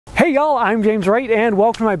Hey y'all, I'm James Wright and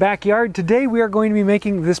welcome to my backyard. Today we are going to be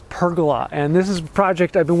making this pergola, and this is a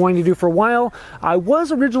project I've been wanting to do for a while. I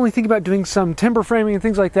was originally thinking about doing some timber framing and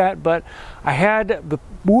things like that, but I had the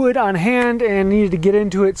wood on hand and needed to get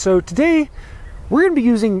into it. So today we're going to be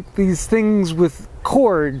using these things with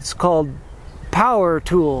cords called power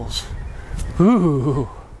tools. Ooh.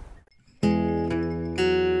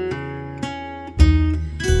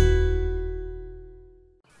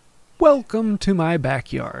 Welcome to my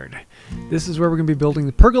backyard. This is where we're going to be building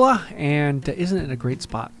the pergola, and isn't it a great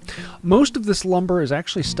spot? Most of this lumber is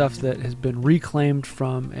actually stuff that has been reclaimed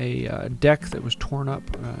from a deck that was torn up.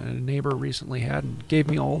 A neighbor recently had and gave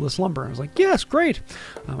me all this lumber. I was like, yes, great.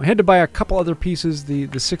 I had to buy a couple other pieces, the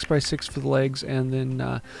 6x6 for the legs, and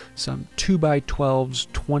then some 2x12s,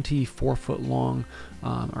 24-foot long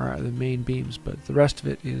are the main beams, but the rest of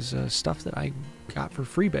it is stuff that I got for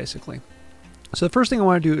free, basically. So the first thing I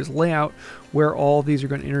want to do is lay out where all these are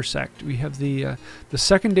going to intersect. We have the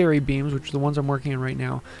secondary beams, which are the ones I'm working on right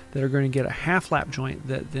now, that are going to get a half lap joint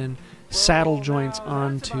that then saddle joints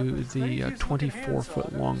onto the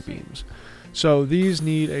 24-foot long beams. So these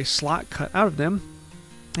need a slot cut out of them,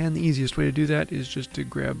 and the easiest way to do that is just to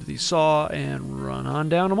grab the saw and run on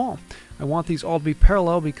down them all. I want these all to be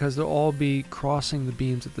parallel because they'll all be crossing the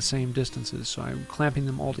beams at the same distances. So I'm clamping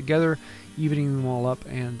them all together, evening them all up,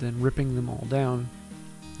 and then ripping them all down.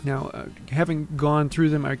 Now, having gone through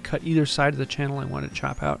them, I cut either side of the channel I want to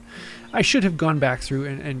chop out. I should have gone back through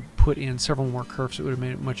and put in several more curves. It would have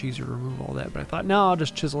made it much easier to remove all that. But I thought, no, I'll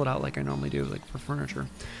just chisel it out like I normally do, like for furniture.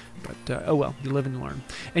 But, oh well, you live and learn.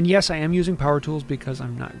 And yes, I am using power tools because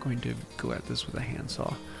I'm not going to go at this with a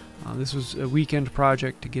handsaw. This was a weekend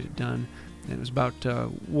project to get it done. And it was about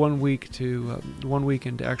 1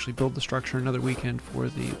 weekend to actually build the structure, another weekend for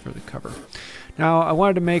the cover. Now I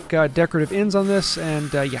wanted to make decorative ends on this,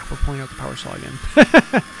 and yeah, we're pulling out the power saw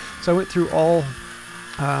again. So I went through all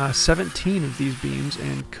 17 of these beams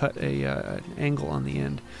and cut an angle on the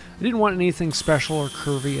end. I didn't want anything special or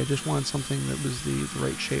curvy. I just wanted something that was the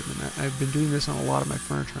right shape, and I've been doing this on a lot of my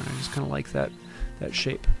furniture, and I just kind of like that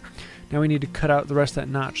shape. Now we need to cut out the rest of that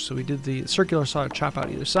notch. So we did the circular saw to chop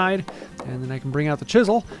out either side, and then I can bring out the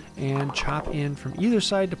chisel and chop in from either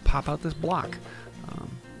side to pop out this block.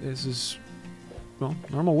 This is, well,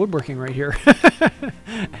 normal woodworking right here.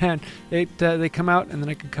 And they come out, and then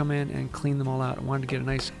I can come in and clean them all out. I wanted to get a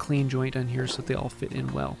nice clean joint on here so that they all fit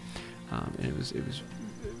in well. And it was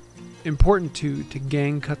important to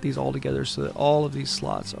gang cut these all together so that all of these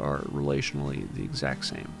slots are relationally the exact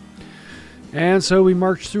same. And so we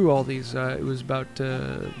marched through all these. It was about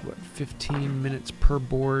 15 minutes per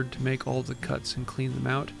board to make all the cuts and clean them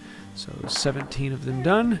out. So 17 of them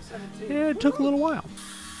done. It took a little while.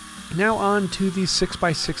 Now on to the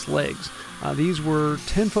 6x6 legs. These were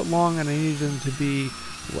 10 foot long, and I needed them to be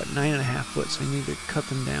 9.5 foot, so I needed to cut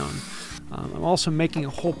them down. I'm also making a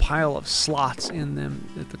whole pile of slots in them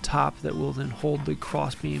at the top that will then hold the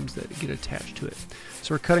cross beams that get attached to it.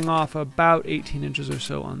 So we're cutting off about 18 inches or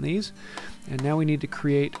so on these. And now we need to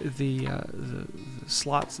create the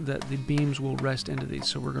slots that the beams will rest into these.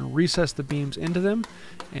 So we're going to recess the beams into them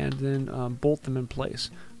and then bolt them in place.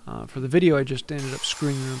 For the video, I just ended up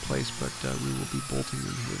screwing them in place, but we will be bolting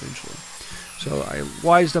them here eventually. So I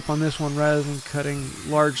wised up on this one. Rather than cutting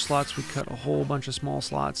large slots, we cut a whole bunch of small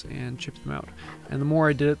slots and chipped them out. And the more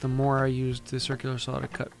I did it, the more I used the circular saw to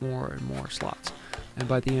cut more and more slots. And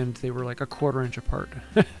by the end, they were like a 1/4 inch apart.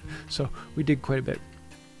 So we did quite a bit.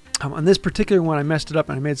 On this particular one, I messed it up,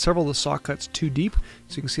 and I made several of the saw cuts too deep.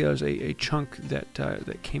 So you can see there's a chunk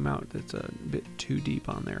that came out that's a bit too deep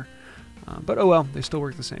on there. But oh well, they still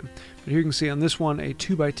work the same. But here you can see on this one, a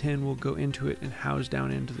 2x10 will go into it and house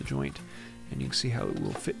down into the joint. And you can see how it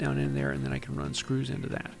will fit down in there, and then I can run screws into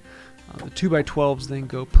that. The 2x12s then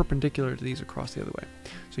go perpendicular to these across the other way.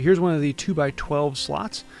 So here's one of the 2x12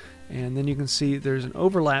 slots. And then you can see there's an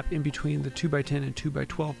overlap in between the 2x10 and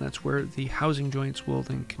 2x12, and that's where the housing joints will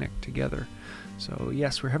then connect together. So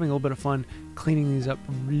yes, we're having a little bit of fun cleaning these up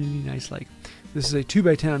really nice-like. This is a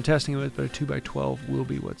 2x10 I'm testing it with, but a 2x12 will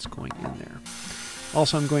be what's going in there.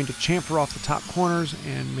 Also, I'm going to chamfer off the top corners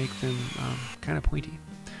and make them kind of pointy,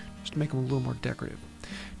 just to make them a little more decorative.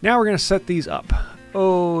 Now we're going to set these up.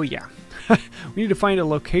 Oh yeah. We need to find a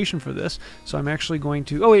location for this, so I'm actually going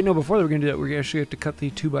to... Oh wait, no, before we're going to do that, we actually have to cut the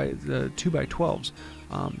 2x12s.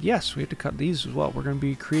 Yes, we have to cut these as well. We're going to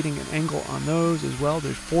be creating an angle on those as well.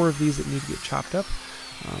 There's 4 of these that need to get chopped up.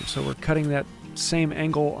 So we're cutting that same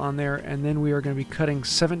angle on there, and then we are going to be cutting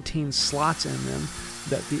 17 slots in them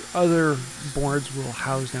that the other boards will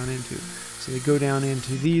house down into. So they go down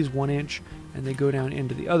into these 1 inch, and they go down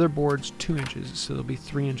into the other boards 2 inches, so there'll be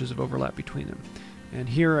 3 inches of overlap between them. And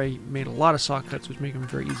here I made a lot of saw cuts, which make them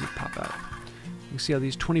very easy to pop out. You can see how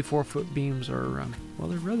these 24-foot beams are, well,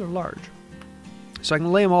 they're rather large. So I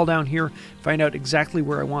can lay them all down here, find out exactly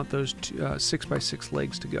where I want those 6x6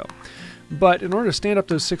 legs to go. But in order to stand up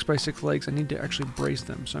those 6x6 legs, I need to actually brace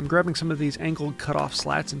them. So I'm grabbing some of these angled cut-off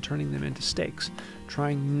slats and turning them into stakes,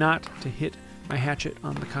 trying not to hit my hatchet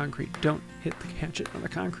on the concrete. Don't hit the hatchet on the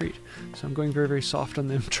concrete. So I'm going very, very soft on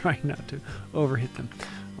them, trying not to overhit them.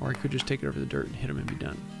 Or I could just take it over the dirt and hit them and be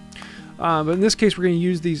done. But in this case, we're going to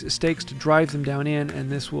use these stakes to drive them down in, and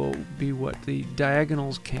this will be what the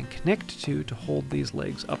diagonals can connect to hold these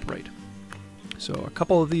legs upright. So a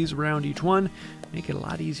couple of these around each one make it a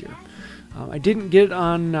lot easier. I didn't get it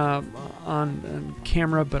on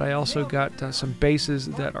camera, but I also got some bases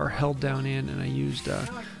that are held down in, and I used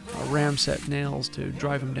ram set nails to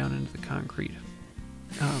drive them down into the concrete.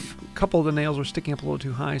 A couple of the nails were sticking up a little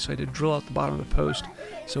too high, so I had to drill out the bottom of the post.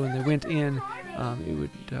 So when they went in, the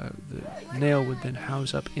nail would then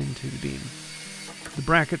house up into the beam. The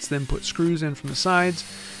brackets then put screws in from the sides,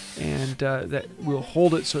 and that will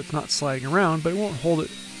hold it so it's not sliding around, but it won't hold it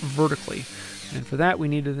vertically. And for that, we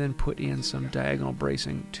need to then put in some diagonal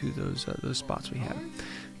bracing to those spots we had.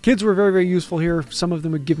 Kids were very, very useful here. Some of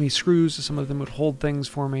them would give me screws, some of them would hold things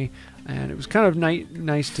for me, and it was kind of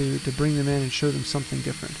nice to bring them in and show them something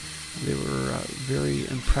different. They were very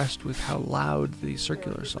impressed with how loud the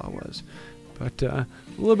circular saw was. But a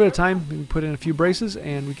little bit of time, we can put in a few braces,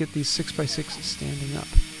 and we get these 6x6 standing up.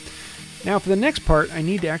 Now for the next part, I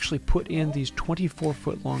need to actually put in these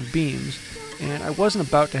 24-foot long beams, and I wasn't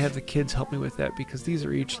about to have the kids help me with that because these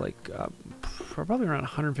are each like probably around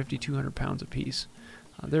 150, 200 pounds a piece.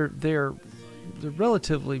 They're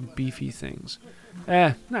relatively beefy things.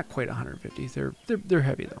 Not quite 150. They're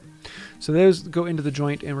heavy though. So those go into the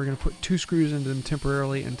joint, and we're going to put 2 screws into them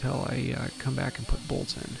temporarily until I come back and put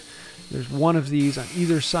bolts in. There's one of these on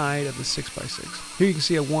either side of the 6x6. Here you can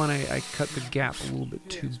see I cut the gap a little bit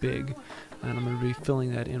too big, and I'm going to be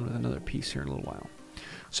filling that in with another piece here in a little while.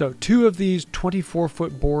 So 2 of these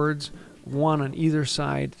 24-foot boards, one on either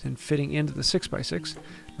side, and fitting into the 6x6.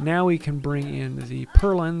 Now we can bring in the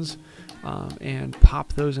purlins and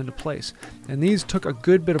pop those into place. And these took a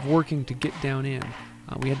good bit of working to get down in.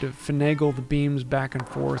 We had to finagle the beams back and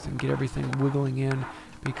forth and get everything wiggling in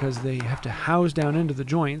because they have to house down into the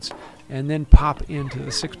joints and then pop into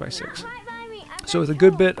the 6x6. So with a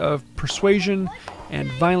good bit of persuasion and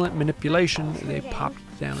violent manipulation, they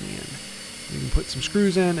popped down in. You can put some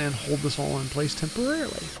screws in and hold this all in place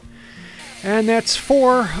temporarily. And that's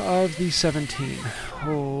 4 of the 17.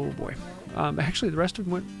 Oh boy. Actually, the rest of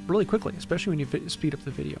them went really quickly, especially when you speed up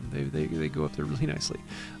the video. They go up there really nicely.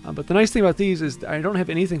 But the nice thing about these is I don't have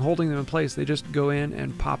anything holding them in place. They just go in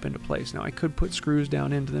and pop into place. Now, I could put screws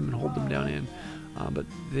down into them and hold them down in, but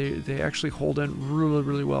they actually hold in really,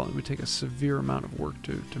 really well. It would take a severe amount of work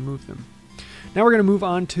to move them. Now we're going to move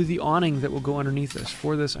on to the awning that will go underneath this.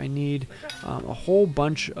 For this, I need a whole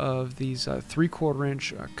bunch of these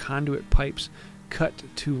 3/4-inch conduit pipes cut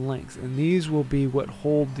to length, and these will be what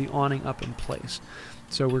hold the awning up in place.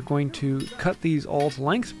 So we're going to cut these all to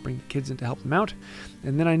length, bring the kids in to help them out,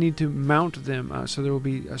 and then I need to mount them. So there will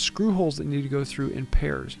be screw holes that need to go through in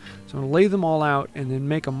pairs. So I'm going to lay them all out and then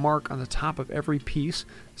make a mark on the top of every piece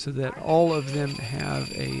so that all of them have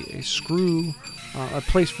a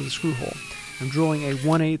place for the screw hole. I'm drilling a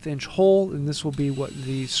 1/8 inch hole, and this will be what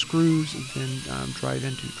the screws then drive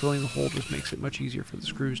into. Drilling the hole just makes it much easier for the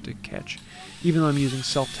screws to catch. Even though I'm using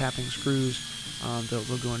self-tapping screws,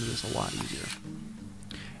 they'll go into this a lot easier.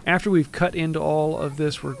 After we've cut into all of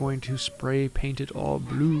this, we're going to spray paint it all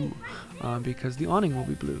blue because the awning will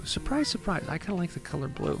be blue. Surprise, surprise, I kind of like the color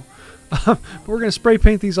blue. But we're going to spray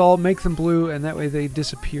paint these all, make them blue, and that way they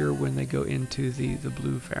disappear when they go into the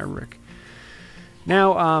blue fabric.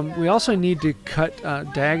 Now, we also need to cut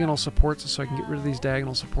diagonal supports so I can get rid of these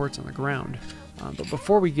diagonal supports on the ground. But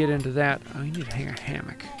before we get into that, we need to hang a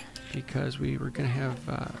hammock because we're going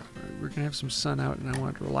to have some sun out, and I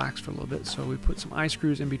want to relax for a little bit. So we put some eye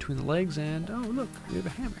screws in between the legs, and oh look, we have a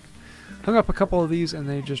hammock. Hung up a couple of these, and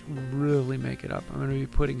they just really make it up. I'm going to be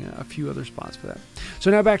putting a few other spots for that.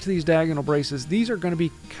 So now back to these diagonal braces. These are going to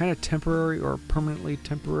be kind of temporary or permanently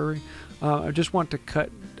temporary. I just want to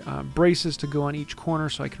cut braces to go on each corner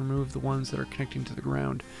so I can remove the ones that are connecting to the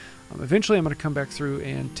ground. Eventually I'm going to come back through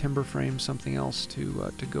and timber frame something else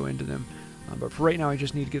to go into them. But for right now I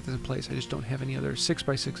just need to get this in place. I just don't have any other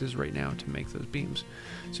 6x6s right now to make those beams.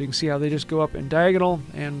 So you can see how they just go up in diagonal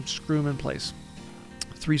and screw them in place.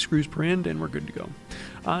 3 screws per end and we're good to go.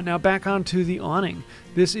 Now back onto the awning.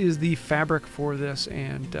 This is the fabric for this,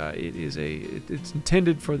 and it's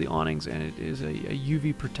intended for the awnings, and it is a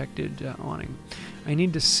UV protected awning. I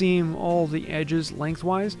need to seam all the edges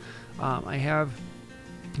lengthwise. I have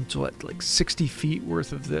like 60 feet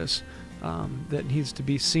worth of this that needs to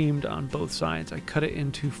be seamed on both sides. I cut it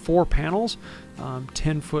into 4 panels,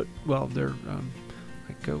 10 foot, well, they're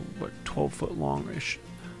like 12 foot longish,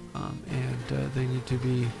 and they need to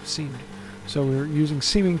be seamed. So we're using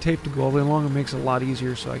seaming tape to go all the way along. It makes it a lot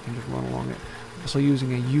easier, so I can just run along it. Also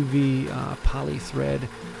using a UV poly thread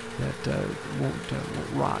that won't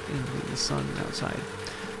rot into the sun outside.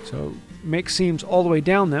 So make seams all the way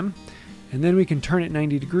down them, and then we can turn it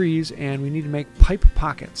 90 degrees, and we need to make pipe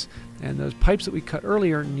pockets. And those pipes that we cut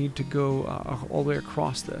earlier need to go all the way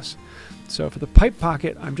across this. So for the pipe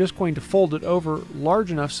pocket, I'm just going to fold it over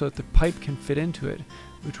large enough so that the pipe can fit into it,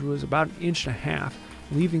 which was about 1.5 inches,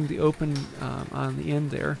 leaving the open on the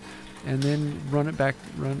end there, and then run it back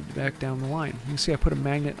down the line. You can see I put a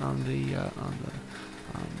magnet on the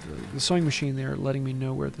sewing machine there, letting me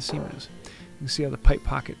know where the seam is. You can see how the pipe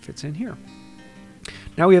pocket fits in here.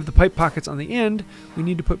 Now we have the pipe pockets on the end. We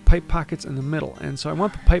need to put pipe pockets in the middle, and so I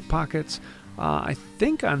want the pipe pockets. I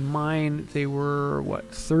think on mine they were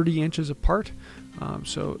 30 inches apart. No,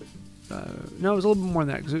 it was a little bit more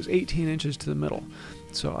than that because it was 18 inches to the middle.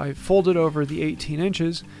 So I folded over the 18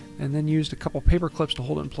 inches and then used a couple paper clips to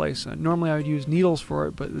hold it in place. Normally I would use needles for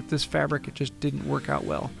it, but with this fabric it just didn't work out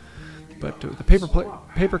well. But the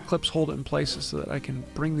paper clips hold it in place so that I can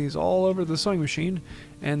bring these all over the sewing machine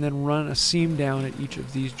and then run a seam down at each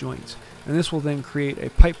of these joints. And this will then create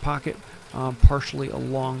a pipe pocket partially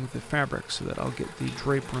along the fabric so that I'll get the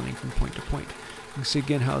drape running from point to point. You can see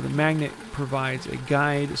again how the magnet provides a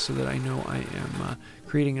guide so that I know I am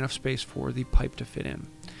creating enough space for the pipe to fit in.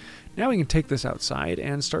 Now we can take this outside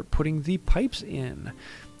and start putting the pipes in.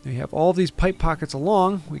 We have all these pipe pockets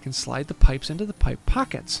along. We can slide the pipes into the pipe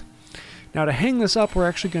pockets. Now to hang this up, we're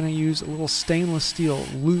actually going to use little stainless steel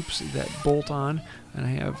loops that bolt on, and I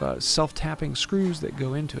have self-tapping screws that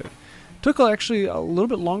go into it. Took actually a little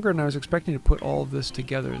bit longer than I was expecting to put all of this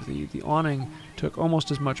together. The awning took almost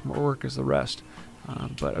as much more work as the rest,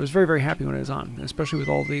 but I was very, very happy when it was on, especially with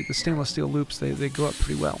all the stainless steel loops. They go up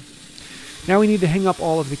pretty well. Now we need to hang up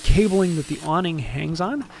all of the cabling that the awning hangs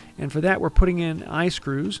on, and for that we're putting in eye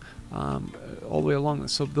screws all the way along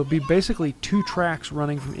this. So there'll be basically 2 tracks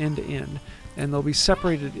running from end to end, and they'll be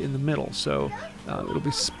separated in the middle. So it'll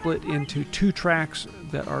be split into 2 tracks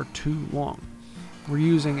that are too long. We're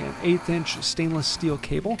using an 1/8 inch stainless steel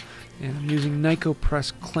cable, and I'm using Nyco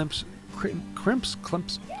press crimp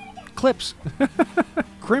clips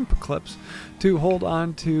to hold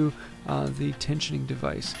on to the tensioning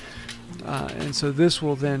device. And so this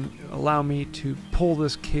will then allow me to pull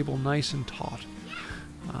this cable nice and taut.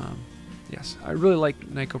 Yes, I really like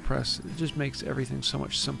Nyco press. It just makes everything so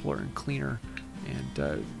much simpler and cleaner,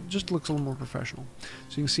 and just looks a little more professional.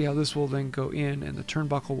 So you can see how this will then go in, and the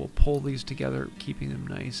turnbuckle will pull these together, keeping them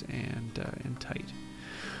nice and tight.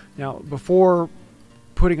 Now, before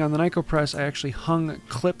putting on the Nyco press, I actually hung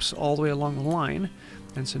clips all the way along the line,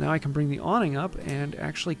 and so now I can bring the awning up and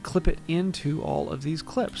actually clip it into all of these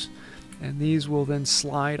clips. And these will then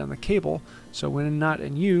slide on the cable, so when not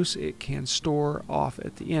in use, it can store off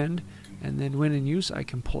at the end, and then when in use, I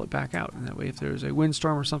can pull it back out. And that way, if there's a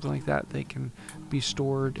windstorm or something like that, they can be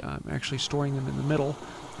stored, actually storing them in the middle,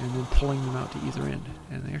 and then pulling them out to either end.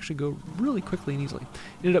 And they actually go really quickly and easily.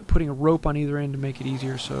 Ended up putting a rope on either end to make it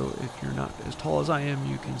easier, so if you're not as tall as I am,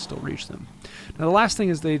 you can still reach them. Now the last thing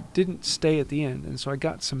is they didn't stay at the end, and so I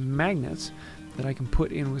got some magnets that I can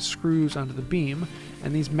put in with screws onto the beam,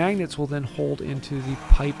 and these magnets will then hold into the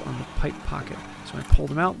pipe on the pipe pocket. So when I pull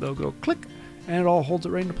them out, they'll go click, and it all holds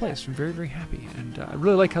it right into place. I'm very, very happy, and I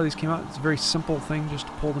really like how these came out. It's a very simple thing, just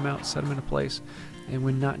to pull them out, set them into place, and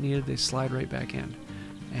when not needed, they slide right back in.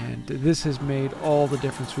 And this has made all the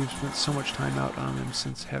difference. We've spent so much time out on them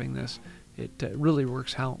since having this. It really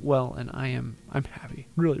works out well, and I'm happy,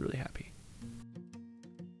 really, really happy.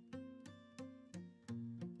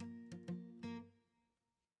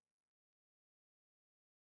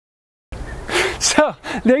 So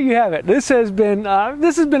there you have it. This has been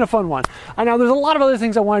a fun one. I know there's a lot of other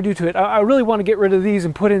things I want to do to it. I really want to get rid of these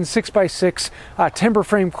and put in 6x6 timber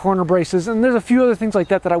frame corner braces, and there's a few other things like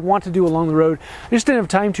that that I want to do along the road. I just didn't have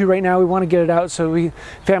time to right now. We want to get it out so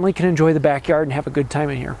family can enjoy the backyard and have a good time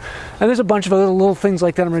in here. And there's a bunch of other little things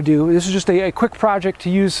like that I'm going to do. This is just a quick project to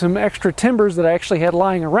use some extra timbers that I actually had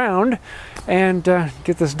lying around and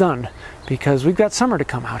get this done, because we've got summer to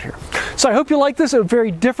come out here. So I hope you like this, a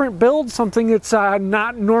very different build, something that's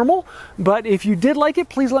not normal. But if you did like it,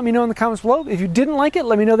 please let me know in the comments below. If you didn't like it,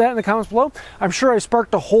 let me know that in the comments below. I'm sure I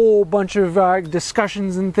sparked a whole bunch of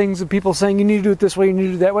discussions and things of people saying you need to do it this way, you need to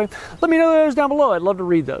do it that way. Let me know those down below. I'd love to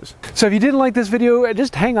read those. So if you didn't like this video,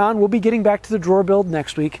 just hang on. We'll be getting back to the drawer build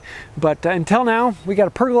next week. But until now, we got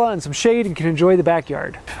a pergola and some shade and can enjoy the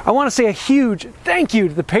backyard. I want to say a huge thank you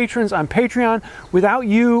to the patrons on Patreon. Without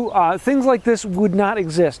you, things like this would not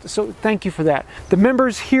exist. So thank you for that. The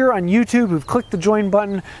members here on YouTube who've clicked the join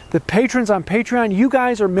button, the patrons on Patreon, you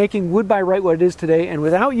guys are making Wood by Wright what it is today, and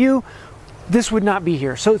without you, this would not be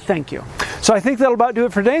here. So thank you. So I think that'll about do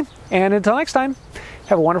it for today, and until next time,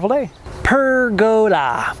 have a wonderful day.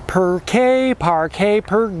 Pergola, parquet,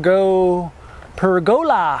 pergola,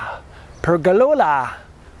 pergolola,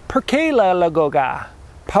 percala lagoga,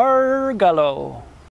 pergolo.